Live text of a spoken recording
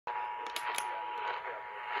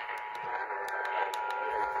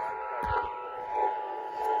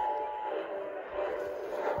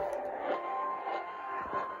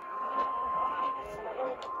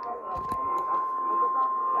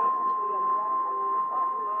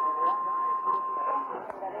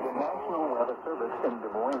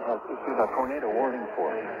9 has issued a tornado warning for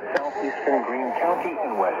southeastern Greene County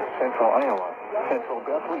and west central Iowa, central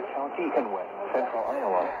Guthrie County and west central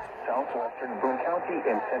Iowa, southwestern Boone County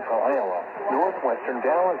and central Iowa, northwestern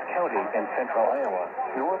Dallas County and central Iowa,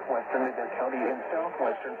 northwestern Midland County and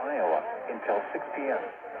southwestern Iowa until 6 p.m.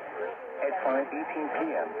 At 5:18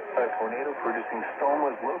 p.m., a tornado-producing storm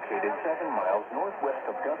was located 7 miles northwest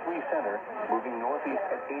of Guthrie Center, moving northeast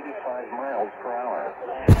at 85 miles per hour.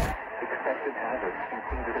 Expected hazards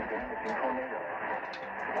included a damaging tornado.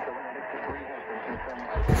 Kinetic debris has been confirmed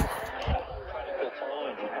by the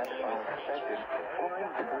following impacts are expected. Flying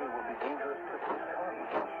debris will be dangerous to cars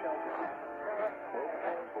and shelter. Most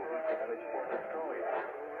homes will be damaged or destroyed.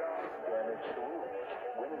 Damage to roofs,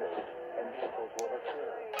 windows, and vehicles will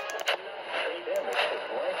occur. Damage is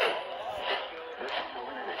likely. This is a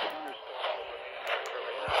limited thunderstorm.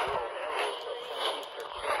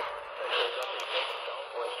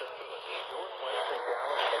 Southwestern Philly, northwestern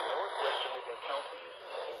Dallas, and northwestern Midland counties,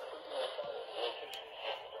 including the following locations: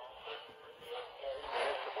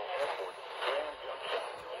 Municipal Airport, Grand Junction,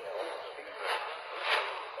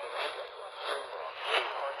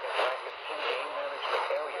 Park and Racket Game Management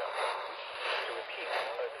Area. To repeat,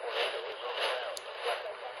 a tornado is on the ground.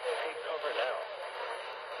 Take cover now.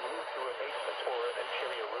 Move to a basement or an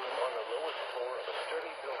interior room on the lowest floor of a sturdy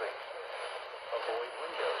building. Avoid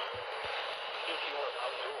windows. If you are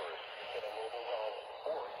outdoors, in a mobile home,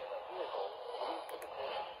 or in a vehicle, move to the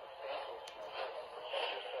closest substantial shelter and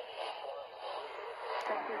protect yourself from harm.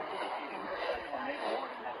 Prior to the meeting, a tornado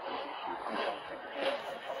warning has been issued until 6 p.m.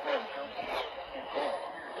 for Boone County and all.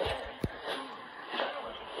 That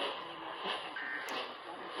was